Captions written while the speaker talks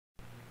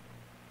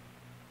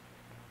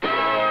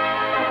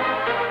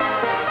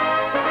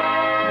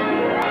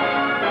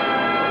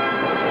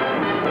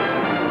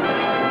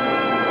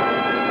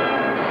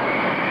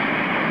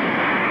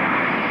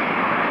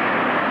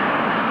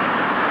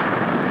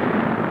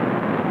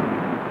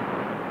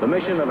The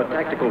mission of a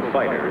tactical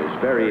fighter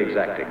is very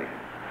exacting.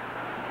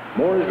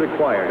 More is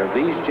required of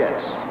these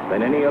jets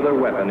than any other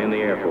weapon in the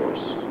Air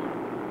Force.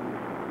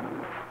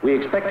 We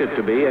expect it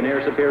to be an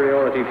air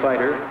superiority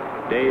fighter,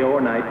 day or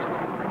night,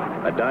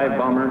 a dive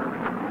bomber,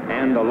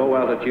 and a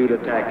low-altitude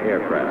attack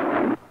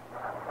aircraft.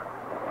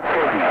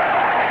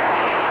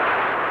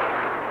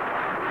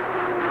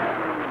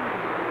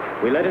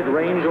 We let it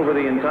range over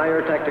the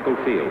entire tactical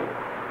field,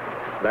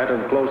 that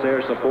of close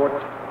air support,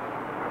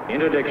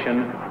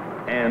 interdiction,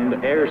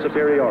 and air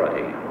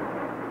superiority.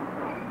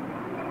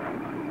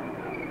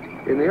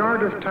 In the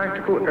art of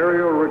tactical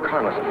aerial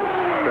reconnaissance,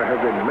 there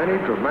have been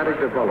many dramatic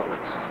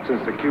developments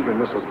since the Cuban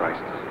Missile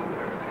Crisis.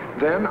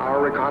 Then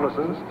our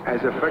reconnaissance, as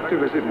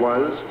effective as it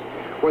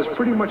was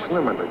pretty much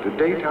limited to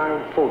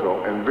daytime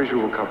photo and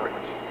visual coverage.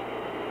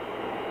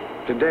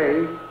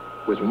 Today,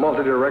 with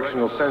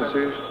multi-directional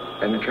sensors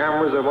and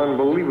cameras of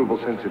unbelievable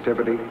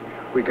sensitivity,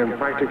 we can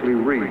practically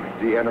read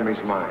the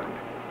enemy's mind.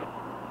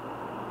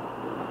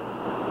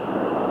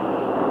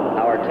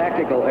 Our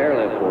tactical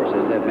airlift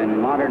forces have been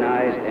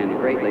modernized and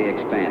greatly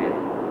expanded.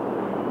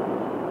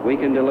 We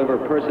can deliver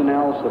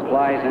personnel,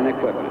 supplies, and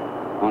equipment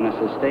on a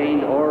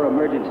sustained or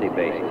emergency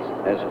basis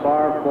as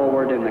far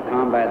forward in the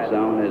combat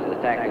zone as the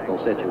tactical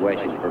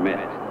situation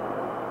permits.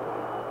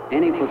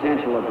 Any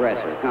potential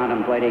aggressor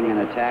contemplating an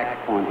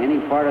attack on any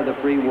part of the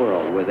free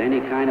world with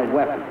any kind of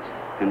weapons,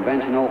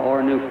 conventional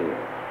or nuclear,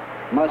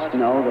 must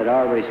know that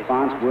our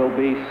response will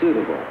be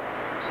suitable,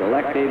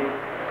 selective,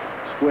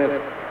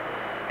 swift,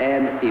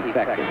 and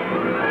effective.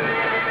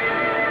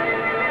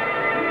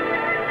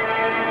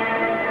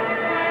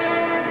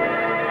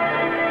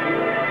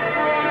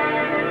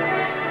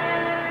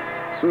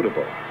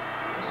 Suitable,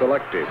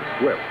 selective,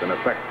 swift, and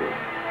effective.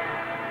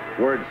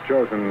 Words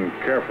chosen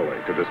carefully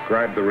to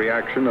describe the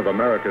reaction of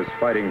America's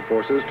fighting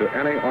forces to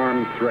any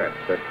armed threat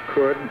that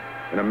could,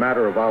 in a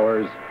matter of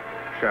hours,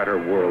 shatter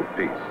world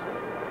peace.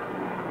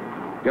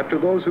 Yet to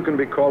those who can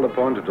be called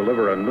upon to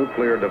deliver a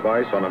nuclear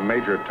device on a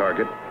major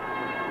target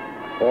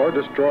or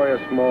destroy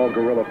a small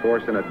guerrilla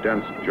force in a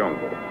dense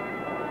jungle,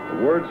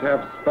 the words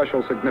have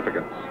special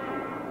significance,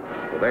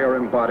 for they are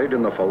embodied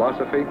in the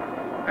philosophy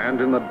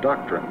and in the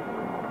doctrine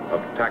of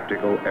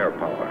tactical air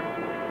power.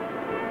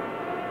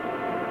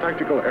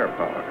 Tactical air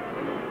power.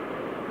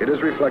 It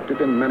is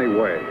reflected in many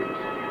ways.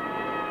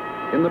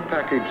 In the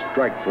packaged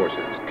strike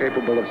forces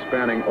capable of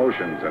spanning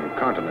oceans and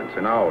continents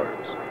in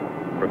hours,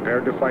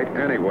 prepared to fight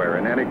anywhere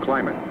in any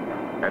climate,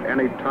 at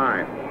any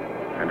time,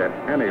 and at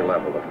any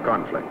level of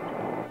conflict.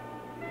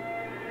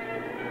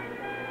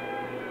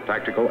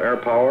 Tactical air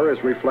power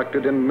is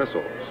reflected in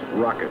missiles,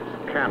 rockets,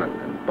 cannon,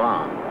 and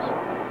bombs,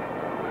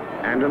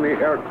 and in the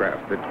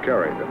aircraft that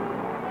carry them.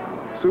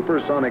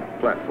 Supersonic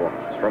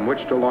platforms from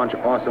which to launch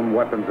awesome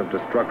weapons of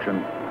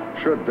destruction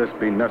should this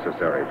be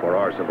necessary for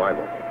our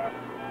survival.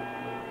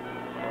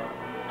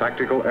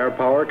 Tactical air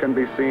power can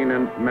be seen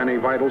in many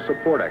vital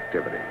support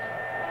activities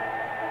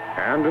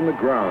and in the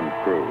ground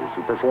crews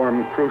who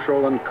perform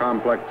crucial and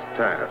complex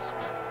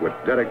tasks with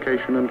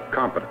dedication and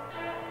competence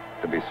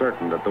to be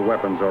certain that the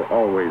weapons are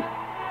always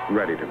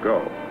ready to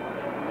go.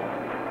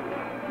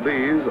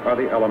 These are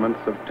the elements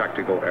of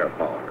tactical air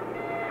power.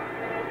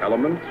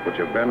 Elements which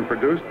have been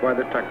produced by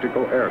the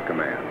Tactical Air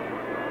Command.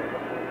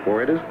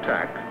 For it is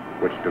TAC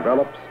which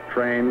develops,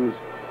 trains,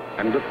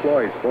 and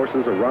deploys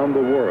forces around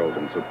the world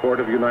in support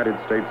of United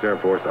States Air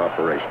Force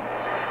operations.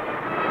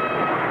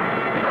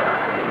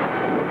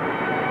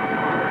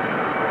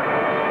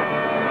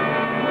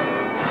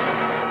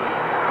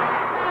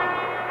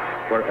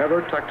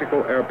 Wherever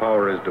tactical air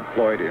power is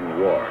deployed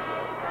in war,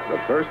 the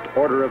first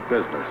order of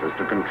business is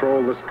to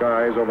control the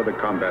skies over the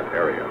combat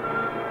area.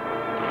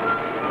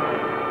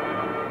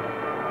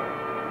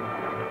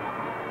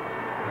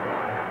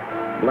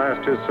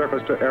 Blast his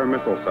surface-to-air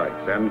missile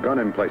sites and gun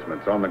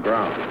emplacements on the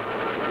ground.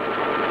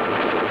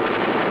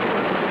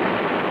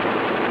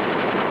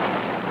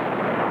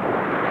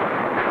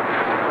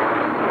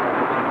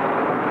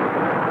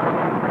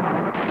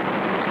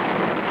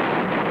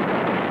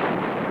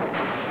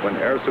 When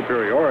air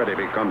superiority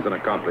becomes an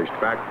accomplished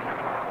fact,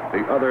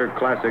 the other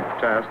classic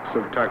tasks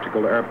of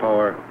tactical air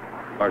power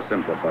are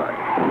simplified.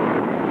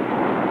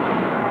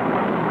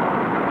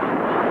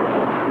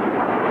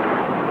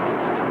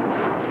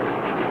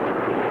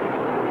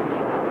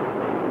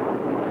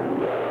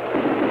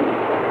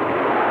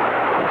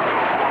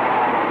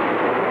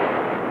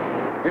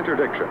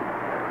 Interdiction,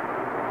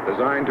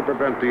 designed to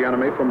prevent the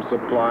enemy from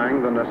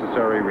supplying the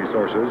necessary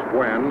resources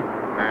when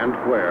and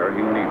where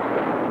he needs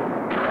them.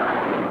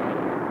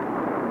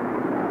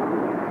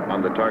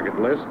 On the target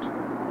list,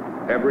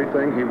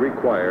 everything he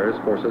requires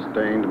for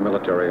sustained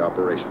military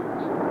operations.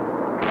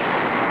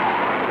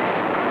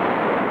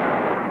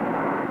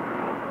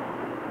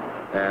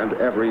 And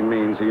every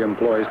means he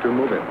employs to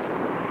move it.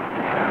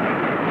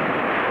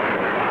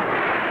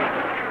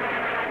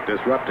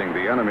 Disrupting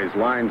the enemy's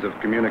lines of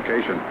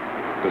communication,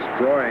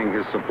 destroying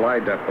his supply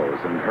depots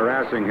and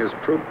harassing his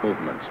troop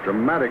movements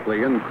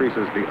dramatically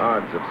increases the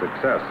odds of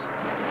success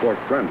for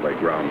friendly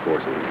ground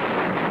forces.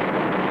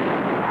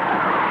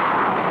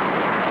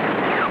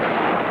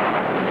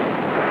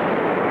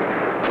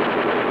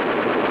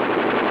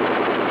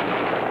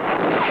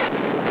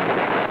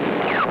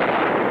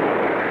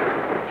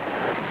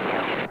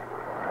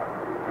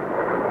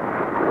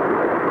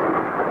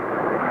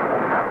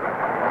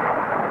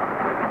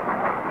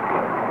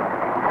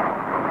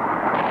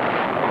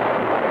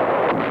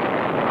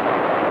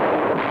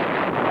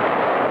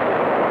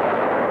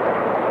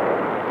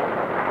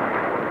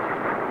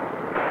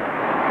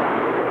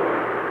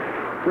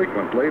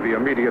 frequently, the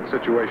immediate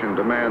situation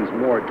demands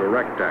more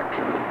direct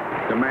action,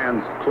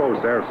 demands close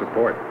air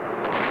support.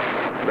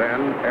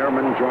 Then,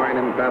 airmen join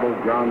in battle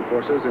ground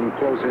forces in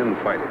close-in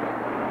fighting.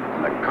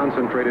 And the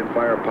concentrated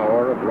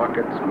firepower of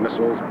rockets,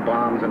 missiles,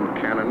 bombs, and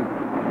cannon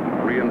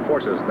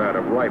reinforces that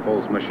of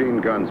rifles,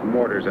 machine guns,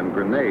 mortars, and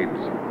grenades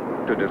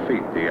to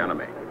defeat the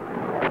enemy.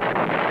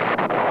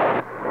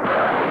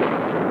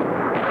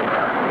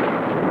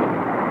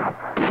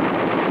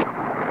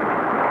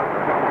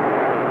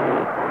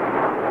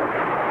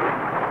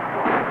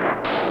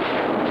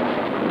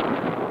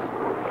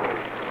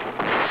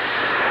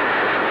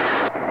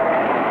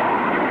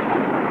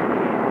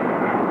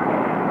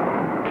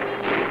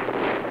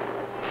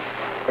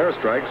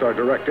 Airstrikes are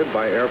directed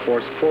by Air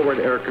Force forward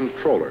air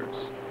controllers,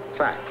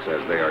 FACs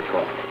as they are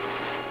called.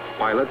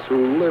 Pilots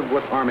who live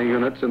with Army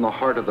units in the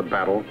heart of the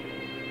battle,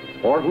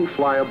 or who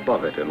fly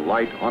above it in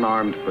light,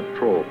 unarmed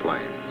patrol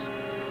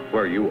planes,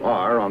 where you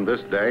are on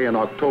this day in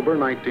October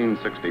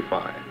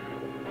 1965.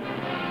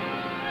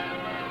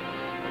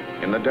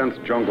 In the dense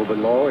jungle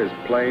below is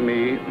Play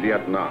Me,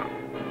 Vietnam.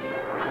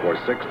 For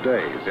 6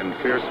 days in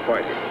fierce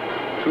fighting,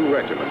 2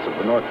 regiments of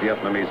the North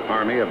Vietnamese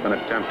Army have been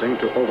attempting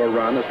to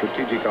overrun a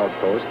strategic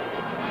outpost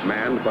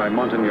manned by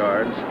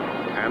Montagnards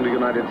and the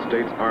United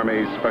States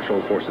Army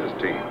Special Forces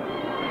team.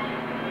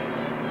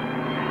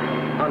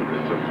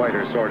 Hundreds of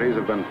fighter sorties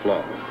have been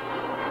flown,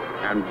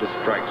 and the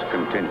strikes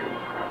continue.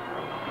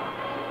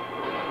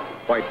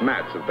 White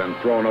mats have been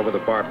thrown over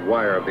the barbed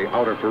wire of the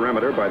outer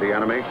perimeter by the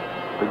enemy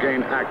to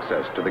gain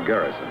access to the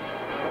garrison.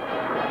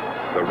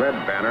 The red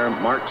banner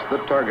marks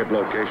the target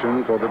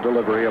location for the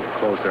delivery of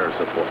close air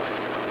support.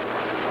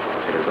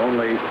 It is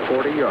only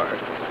 40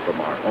 yards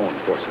from our own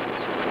forces.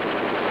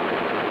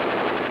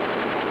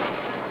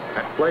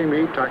 At Play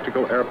Me,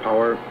 tactical air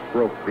power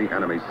broke the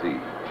enemy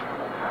siege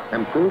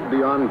and proved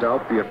beyond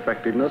doubt the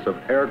effectiveness of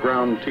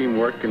air-ground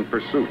teamwork in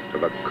pursuit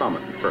of a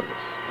common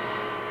purpose.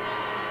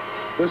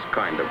 This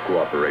kind of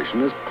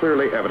cooperation is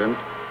clearly evident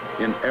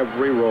in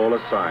every role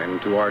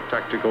assigned to our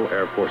tactical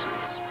air forces.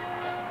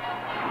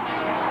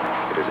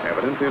 It is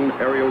evident in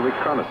aerial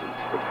reconnaissance,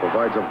 which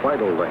provides a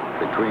vital link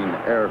between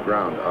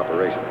air-ground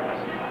operations.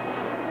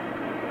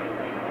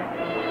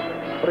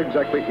 What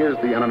exactly is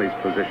the enemy's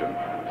position?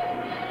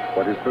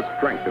 What is the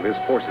strength of his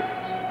forces?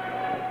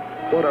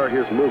 What are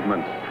his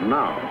movements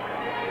now?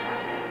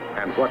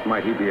 And what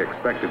might he be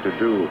expected to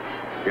do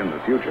in the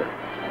future?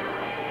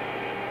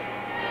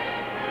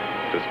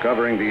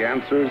 Discovering the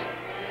answers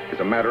is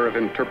a matter of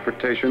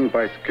interpretation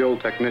by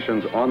skilled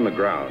technicians on the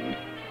ground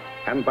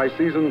and by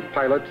seasoned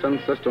pilots and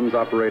systems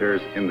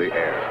operators in the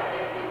air.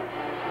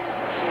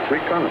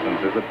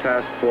 Reconnaissance is a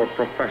task for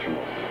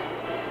professionals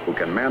who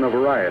can man a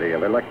variety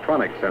of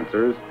electronic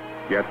sensors,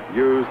 yet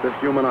use the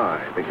human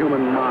eye, the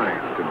human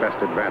mind to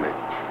best advantage.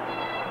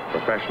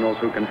 Professionals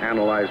who can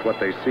analyze what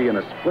they see in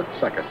a split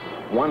second,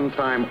 one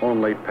time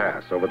only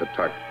pass over the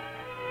target.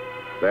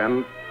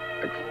 Then,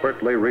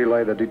 expertly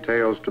relay the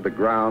details to the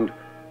ground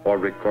or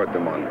record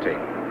them on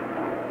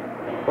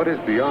tape. What is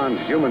beyond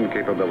human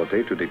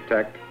capability to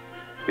detect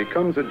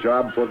becomes a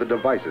job for the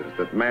devices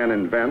that man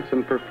invents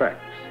and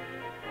perfects.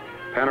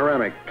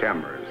 Panoramic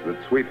cameras that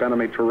sweep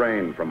enemy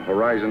terrain from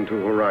horizon to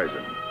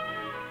horizon.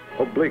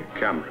 Oblique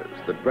cameras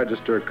that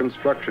register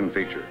construction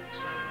features.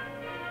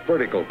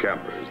 Vertical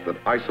cameras that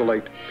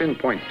isolate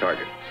pinpoint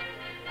targets.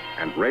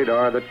 And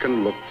radar that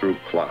can look through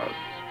clouds.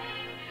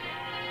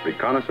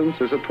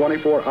 Reconnaissance is a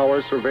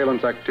 24-hour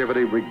surveillance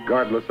activity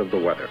regardless of the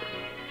weather.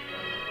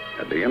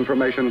 And the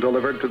information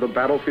delivered to the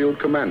battlefield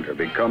commander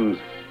becomes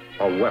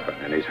a weapon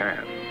in his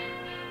hands.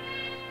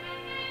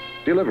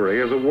 Delivery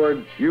is a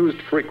word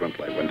used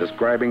frequently when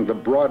describing the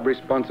broad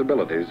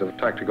responsibilities of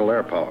tactical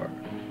air power.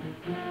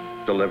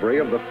 Delivery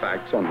of the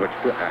facts on which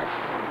to act.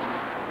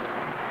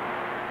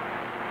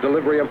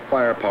 Delivery of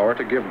firepower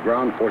to give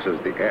ground forces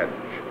the edge.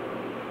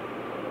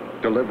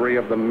 Delivery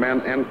of the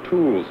men and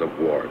tools of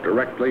war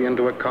directly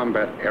into a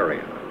combat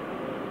area.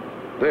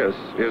 This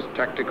is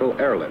tactical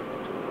airlift,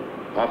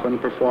 often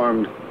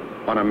performed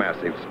on a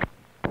massive scale.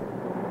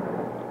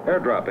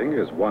 Airdropping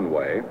is one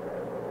way,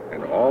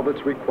 and all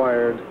that's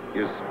required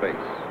is space.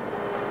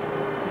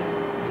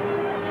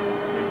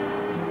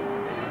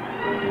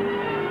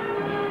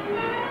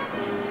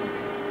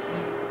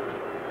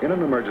 In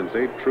an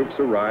emergency, troops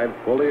arrive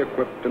fully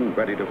equipped and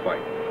ready to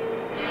fight.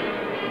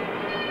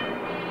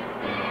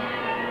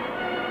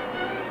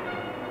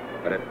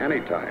 But at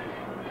any time,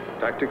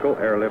 tactical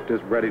airlift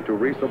is ready to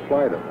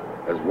resupply them,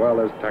 as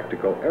well as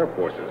tactical air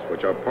forces,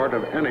 which are part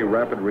of any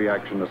rapid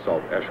reaction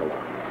assault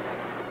echelon.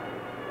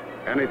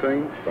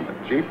 Anything from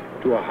a jeep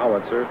to a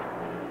howitzer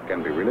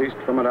can be released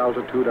from an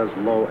altitude as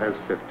low as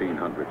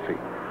 1,500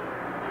 feet.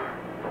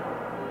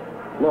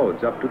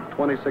 Loads up to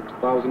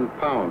 26,000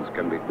 pounds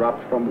can be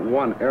dropped from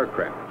one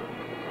aircraft.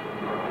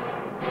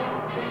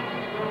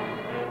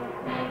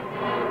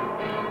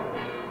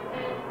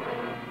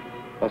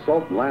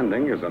 Assault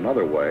landing is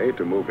another way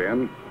to move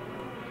in.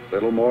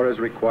 Little more is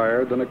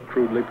required than a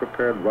crudely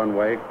prepared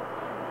runway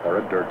or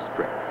a dirt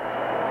strip.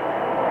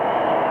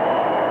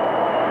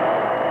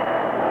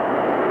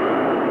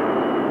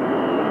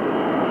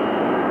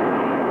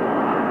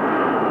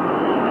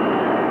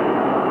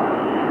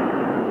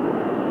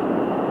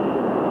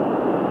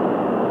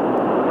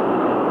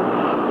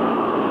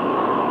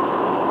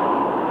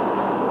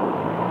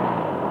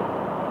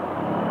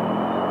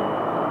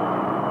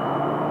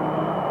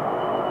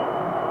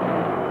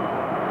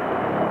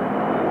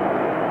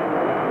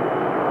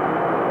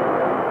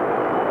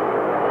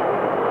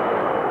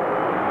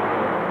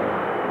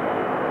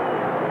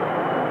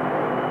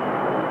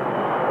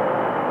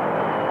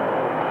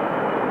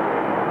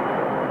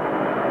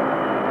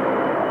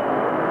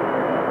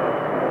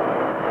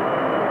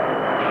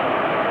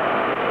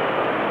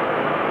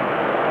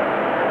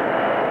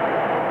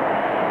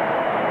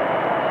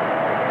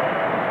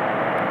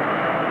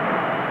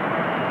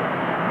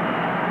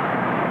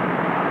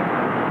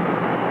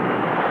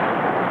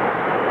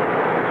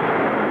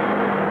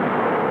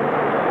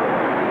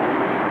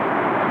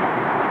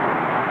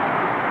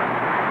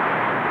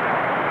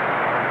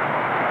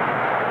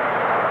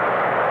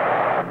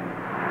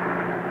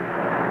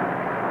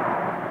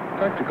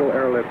 Tactical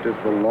airlift is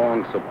the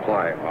long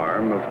supply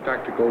arm of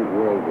tactical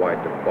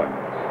worldwide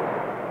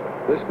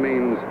deployments. This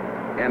means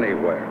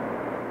anywhere.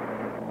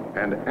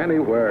 And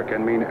anywhere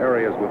can mean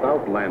areas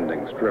without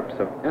landing strips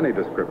of any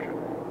description,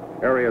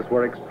 areas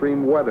where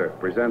extreme weather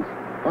presents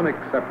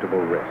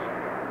unacceptable risk.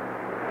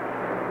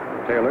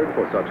 Tailored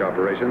for such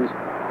operations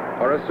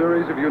are a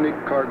series of unique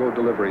cargo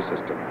delivery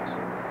systems.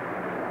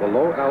 The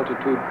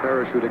low-altitude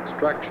parachute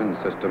extraction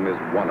system is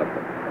one of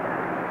them.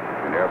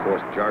 In Air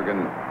Force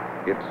jargon,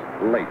 it's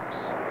LAPES.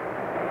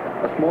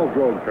 A small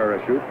drogue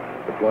parachute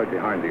deployed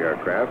behind the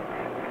aircraft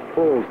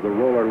pulls the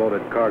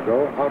roller-loaded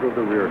cargo out of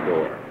the rear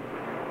door.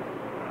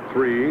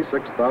 3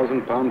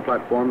 6,000-pound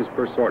platforms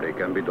per sortie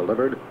can be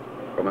delivered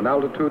from an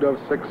altitude of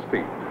 6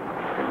 feet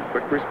in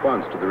quick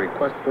response to the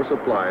request for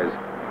supplies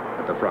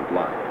at the front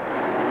line.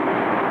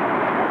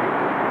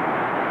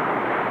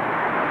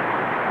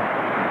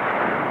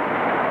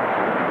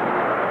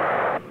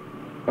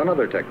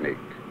 Another technique,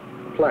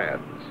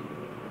 PLADS,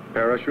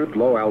 Parachute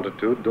Low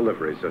Altitude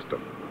Delivery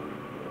System.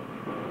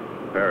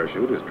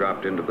 Parachute is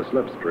dropped into the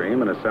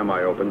slipstream in a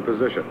semi-open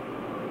position.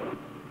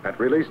 At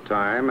release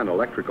time, an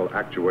electrical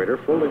actuator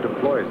fully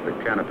deploys the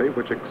canopy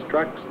which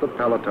extracts the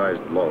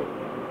palletized load.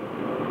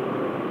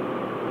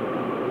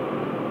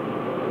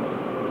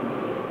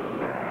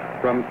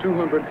 From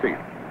 200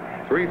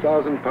 feet,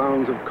 3,000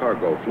 pounds of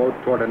cargo float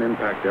toward an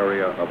impact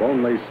area of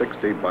only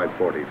 60 by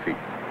 40 feet.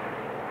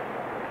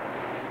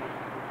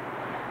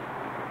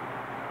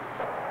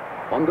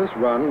 On this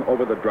run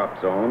over the drop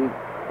zone,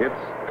 it's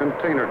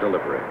container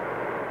delivery,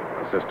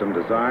 a system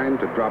designed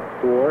to drop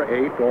 4,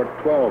 8, or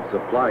 12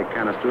 supply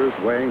canisters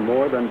weighing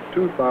more than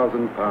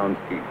 2,000 pounds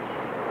each.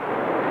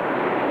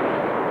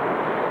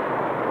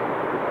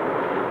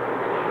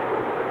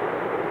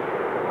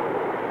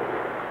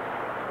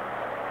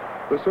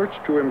 The search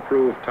to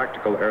improve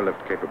tactical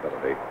airlift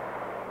capability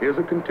is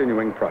a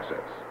continuing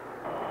process.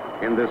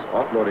 In this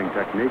offloading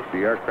technique,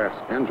 the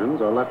aircraft's engines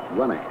are left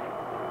running.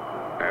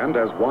 And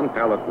as one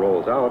pallet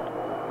rolls out,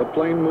 the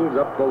plane moves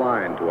up the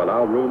line to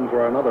allow room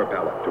for another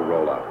pallet to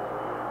roll out.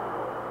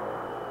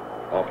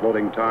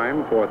 Offloading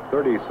time for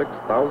 36,000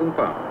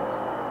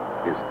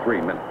 pounds is 3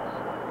 minutes.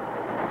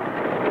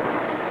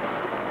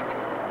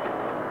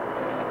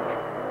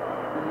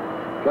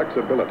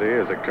 Flexibility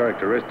is a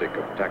characteristic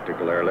of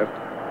tactical airlift,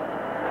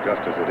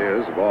 just as it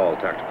is of all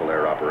tactical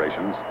air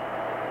operations.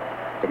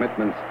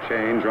 Commitments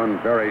change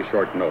on very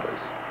short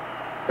notice.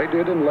 They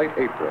did in late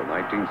April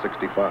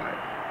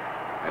 1965.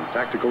 And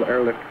tactical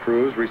airlift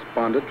crews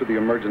responded to the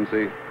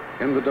emergency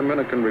in the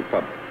Dominican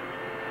Republic.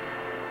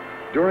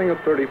 During a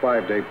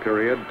 35-day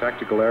period,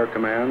 Tactical Air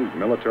Command,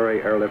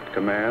 Military Airlift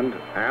Command,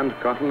 and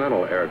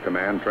Continental Air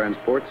Command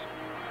transports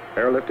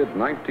airlifted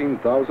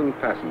 19,000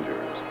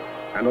 passengers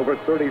and over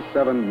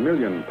 37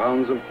 million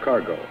pounds of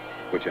cargo,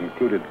 which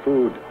included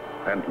food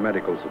and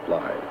medical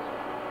supplies.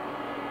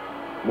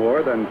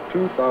 More than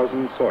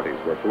 2,000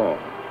 sorties were flown,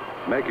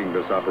 making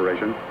this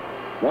operation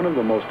one of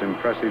the most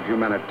impressive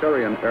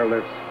humanitarian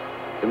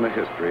airlifts in the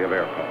history of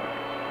air power.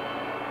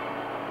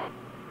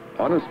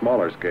 On a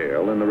smaller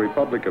scale, in the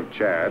Republic of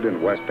Chad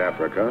in West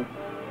Africa,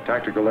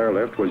 tactical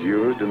airlift was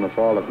used in the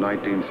fall of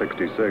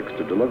 1966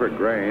 to deliver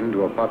grain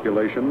to a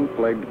population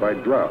plagued by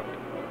drought.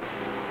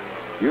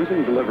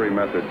 Using delivery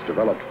methods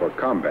developed for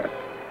combat,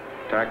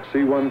 TAC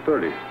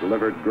C-130s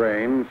delivered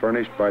grain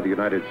furnished by the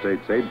United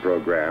States Aid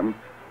Program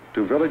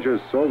to villages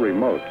so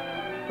remote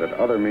that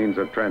other means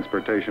of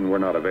transportation were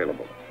not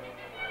available.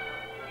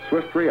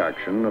 Swift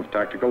reaction of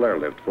tactical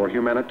airlift for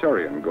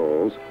humanitarian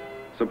goals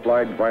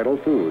supplied vital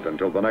food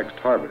until the next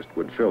harvest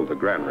would fill the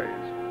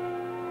granaries.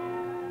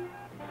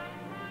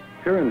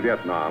 Here in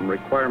Vietnam,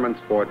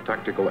 requirements for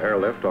tactical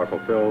airlift are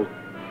fulfilled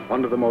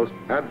under the most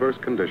adverse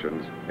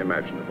conditions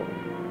imaginable.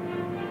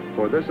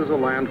 For this is a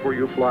land where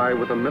you fly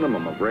with a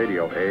minimum of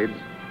radio aids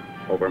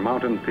over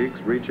mountain peaks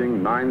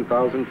reaching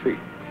 9,000 feet,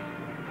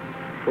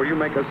 where you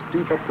make a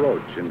steep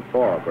approach in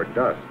fog or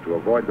dust to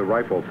avoid the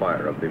rifle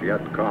fire of the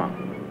Viet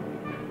Cong,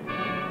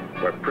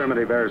 where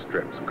primitive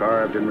airstrips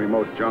carved in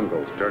remote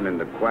jungles turn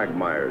into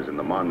quagmires in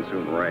the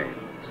monsoon rains.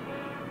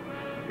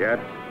 Yet,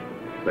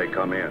 they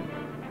come in.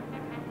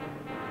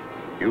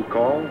 You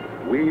call,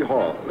 we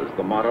haul is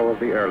the motto of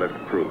the airlift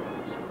crews.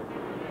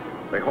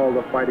 They haul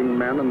the fighting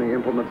men and the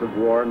implements of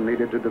war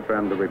needed to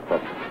defend the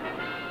Republic.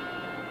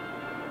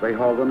 They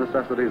haul the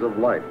necessities of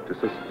life to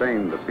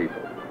sustain the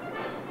people.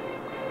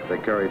 They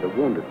carry the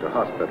wounded to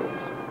hospitals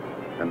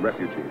and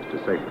refugees to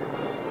safety.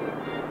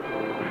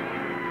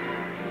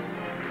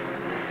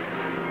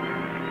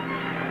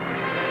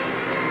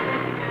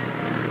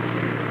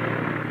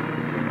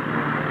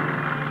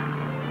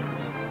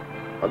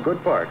 A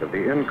good part of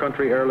the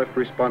in-country airlift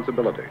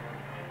responsibility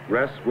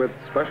rests with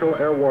Special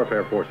Air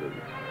Warfare Forces,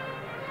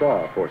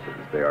 SAW forces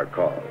they are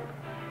called.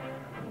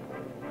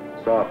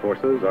 SAW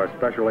forces are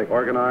specially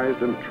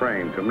organized and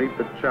trained to meet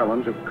the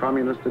challenge of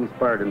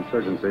communist-inspired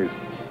insurgencies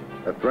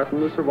that threaten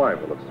the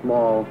survival of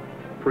small,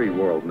 free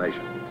world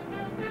nations.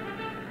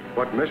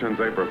 What missions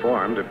they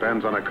perform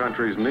depends on a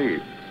country's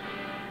needs.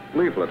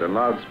 leaflet and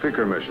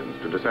loudspeaker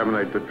missions to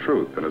disseminate the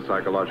truth in a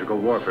psychological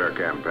warfare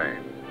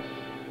campaign,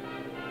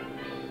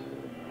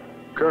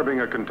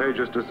 curbing a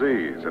contagious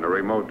disease in a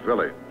remote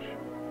village.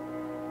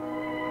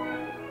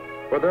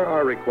 Where there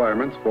are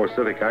requirements for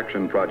civic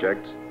action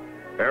projects,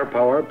 air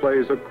power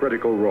plays a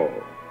critical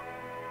role.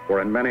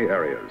 For in many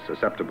areas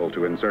susceptible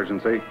to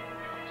insurgency,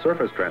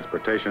 surface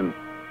transportation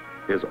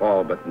is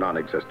all but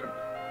non-existent.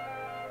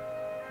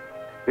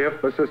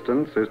 If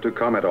assistance is to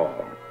come at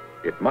all,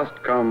 it must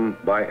come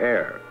by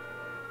air,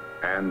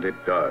 and it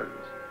does.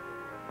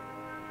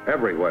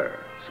 Everywhere,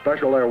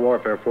 special air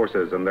warfare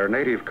forces and their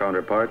native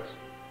counterparts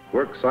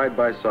work side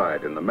by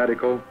side in the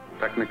medical,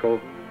 technical,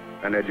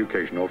 and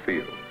educational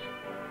fields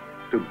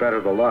to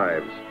better the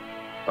lives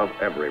of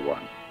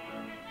everyone.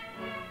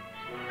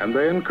 And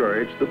they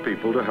encourage the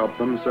people to help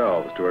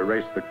themselves to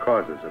erase the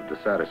causes of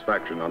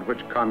dissatisfaction on which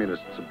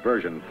communist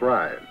subversion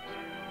thrives.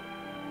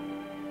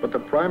 But the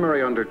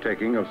primary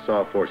undertaking of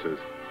SAW forces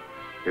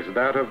is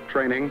that of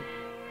training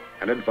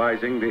and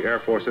advising the air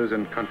forces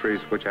in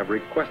countries which have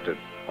requested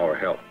our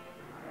help.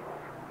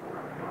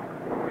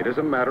 It is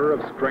a matter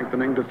of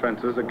strengthening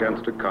defenses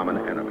against a common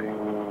enemy.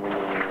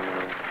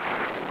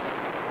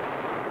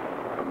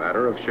 A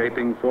matter of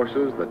shaping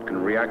forces that can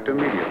react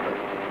immediately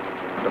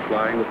and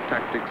applying the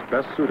tactics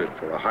best suited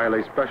for a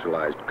highly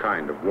specialized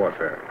kind of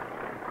warfare.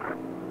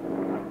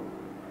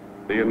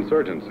 The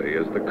insurgency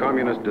is the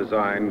communist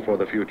design for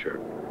the future.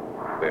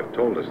 They have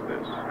told us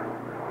this.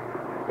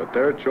 But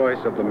their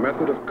choice of the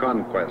method of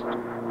conquest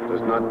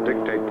does not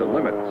dictate the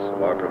limits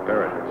of our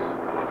preparedness.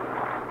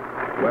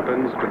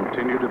 Weapons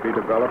continue to be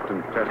developed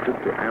and tested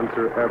to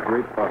answer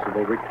every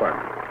possible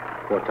requirement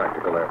for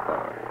tactical air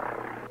power.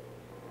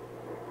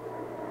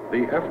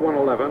 The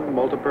F-111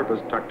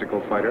 multipurpose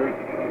tactical fighter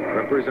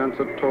represents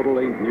a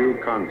totally new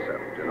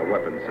concept in a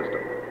weapon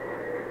system,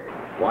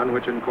 one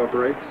which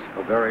incorporates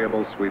a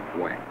variable sweep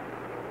wing.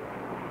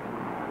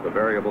 The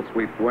variable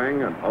sweep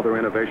wing and other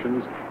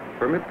innovations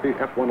permit the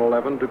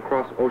F-111 to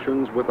cross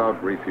oceans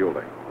without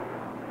refueling,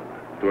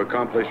 to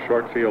accomplish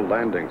short-field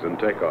landings and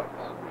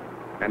takeoffs,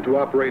 and to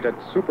operate at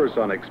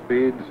supersonic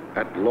speeds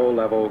at low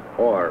level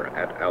or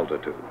at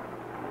altitude.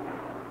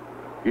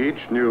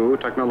 Each new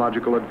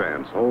technological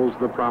advance holds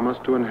the promise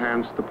to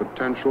enhance the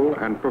potential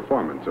and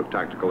performance of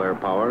tactical air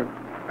power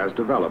as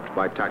developed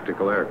by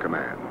Tactical Air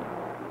Command.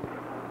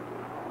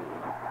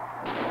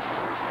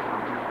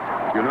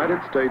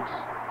 United States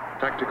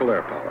tactical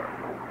air power,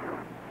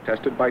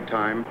 tested by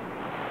time,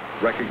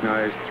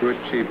 recognized through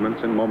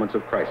achievements in moments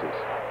of crisis,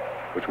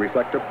 which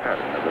reflect a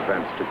pattern of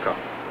events to come.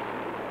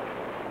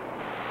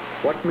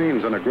 What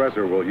means an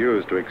aggressor will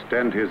use to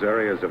extend his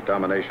areas of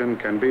domination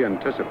can be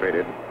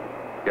anticipated,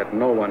 yet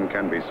no one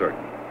can be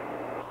certain.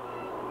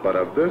 But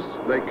of this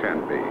they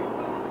can be.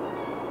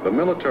 The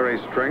military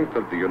strength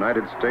of the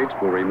United States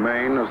will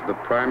remain as the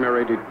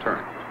primary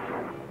deterrent,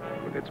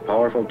 with its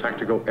powerful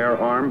tactical air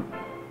arm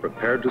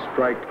prepared to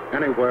strike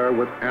anywhere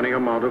with any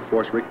amount of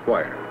force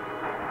required,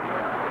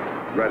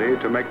 ready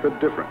to make the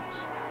difference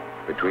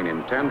between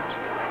intent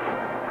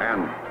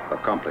and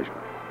accomplishment.